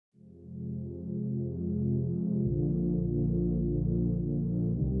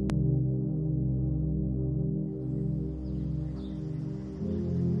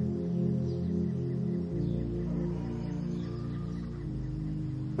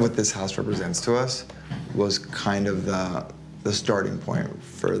What this house represents to us was kind of the starting point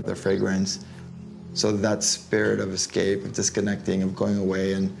for the fragrance. So that spirit of escape, of disconnecting, of going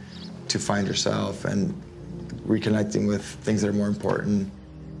away and to find yourself and reconnecting with things that are more important.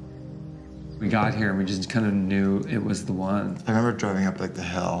 We got here and we just kind of knew it was the one. I remember driving up like the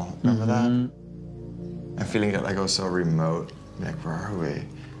hill, remember that? And feeling it like it was so remote, like where are we?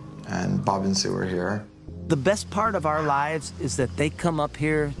 And Bob and Sue were here. The best part of our lives is that they come up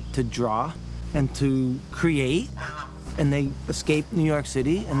here to draw and to create, and they escape New York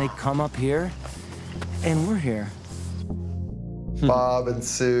City and they come up here, and we're here. Bob and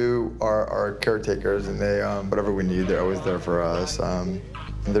Sue are our caretakers, and they, whatever we need, they're always there for us. And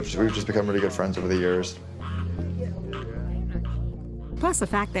we've just become really good friends over the years. Plus the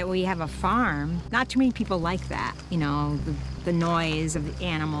fact that we have a farm, not too many people like that, you know, the noise of the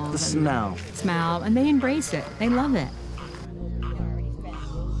animals. The smell. Smell, and they embrace it. They love it.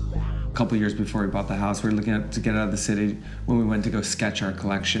 A couple years before we bought the house, we were looking to get out of the city when we went to go sketch our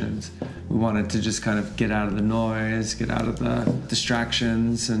collections. We wanted to just kind of get out of the noise, get out of the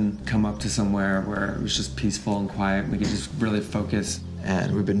distractions, and come up to somewhere where it was just peaceful and quiet. We could just really focus.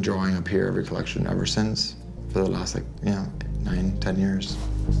 And we've been drawing up here every collection ever since, for the last, like, 9, 10 years.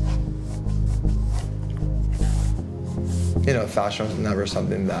 You know, fashion was never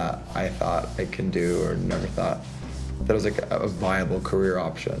something that I thought I could do, or never thought that was like a viable career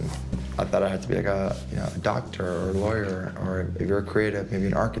option. I thought I had to be like a doctor or a lawyer, or if you're a creative, maybe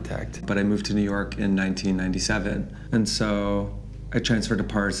an architect. But I moved to New York in 1997, and so I transferred to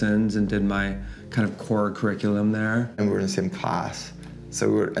Parsons and did my kind of core curriculum there. And we were in the same class, so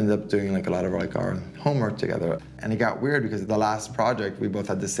we ended up doing like a lot of like our homework together. And it got weird because the last project, we both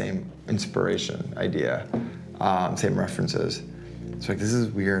had the same inspiration idea, same references. So like, this is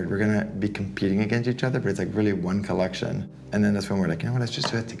weird. We're gonna be competing against each other, but it's like really one collection. And then that's when we're like, you know what, let's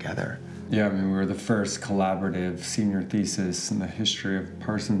just do it together. Yeah, I mean, we were the first collaborative senior thesis in the history of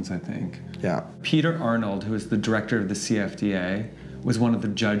Parsons, I think. Yeah. Peter Arnold, who is the director of the CFDA, was one of the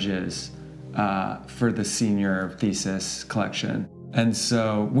judges for the senior thesis collection. And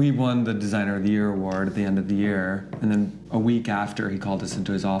so we won the Designer of the Year award at the end of the year. And then a week after, he called us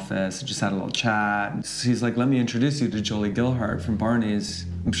into his office and just had a little chat. And he's like, let me introduce you to Jolie Gilhart from Barney's.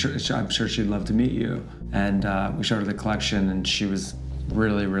 I'm sure she'd love to meet you. And we showed her the collection, and she was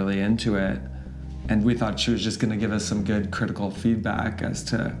really, really into it. And we thought she was just gonna give us some good critical feedback as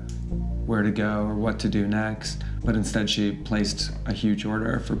to where to go or what to do next. But instead, she placed a huge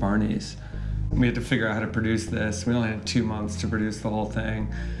order for Barney's. We had to figure out how to produce this. We only had 2 months to produce the whole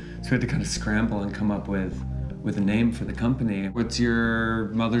thing. So we had to kind of scramble and come up with a name for the company. What's your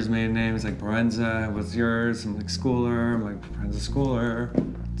mother's maiden name? It's like Proenza. What's yours? I'm like Schouler. I'm like Proenza Schouler.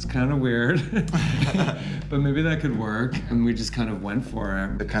 It's kind of weird, but maybe that could work. And we just kind of went for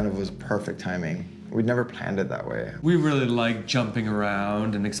it. It kind of was perfect timing. We'd never planned it that way. We really like jumping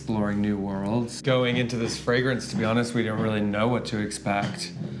around and exploring new worlds. Going into this fragrance, to be honest, we didn't really know what to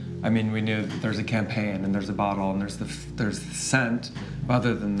expect. I mean, we knew that there's a campaign and there's a bottle and there's the scent. But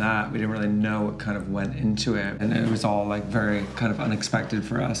other than that, we didn't really know what kind of went into it. And it was all like very kind of unexpected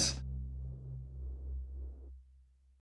for us.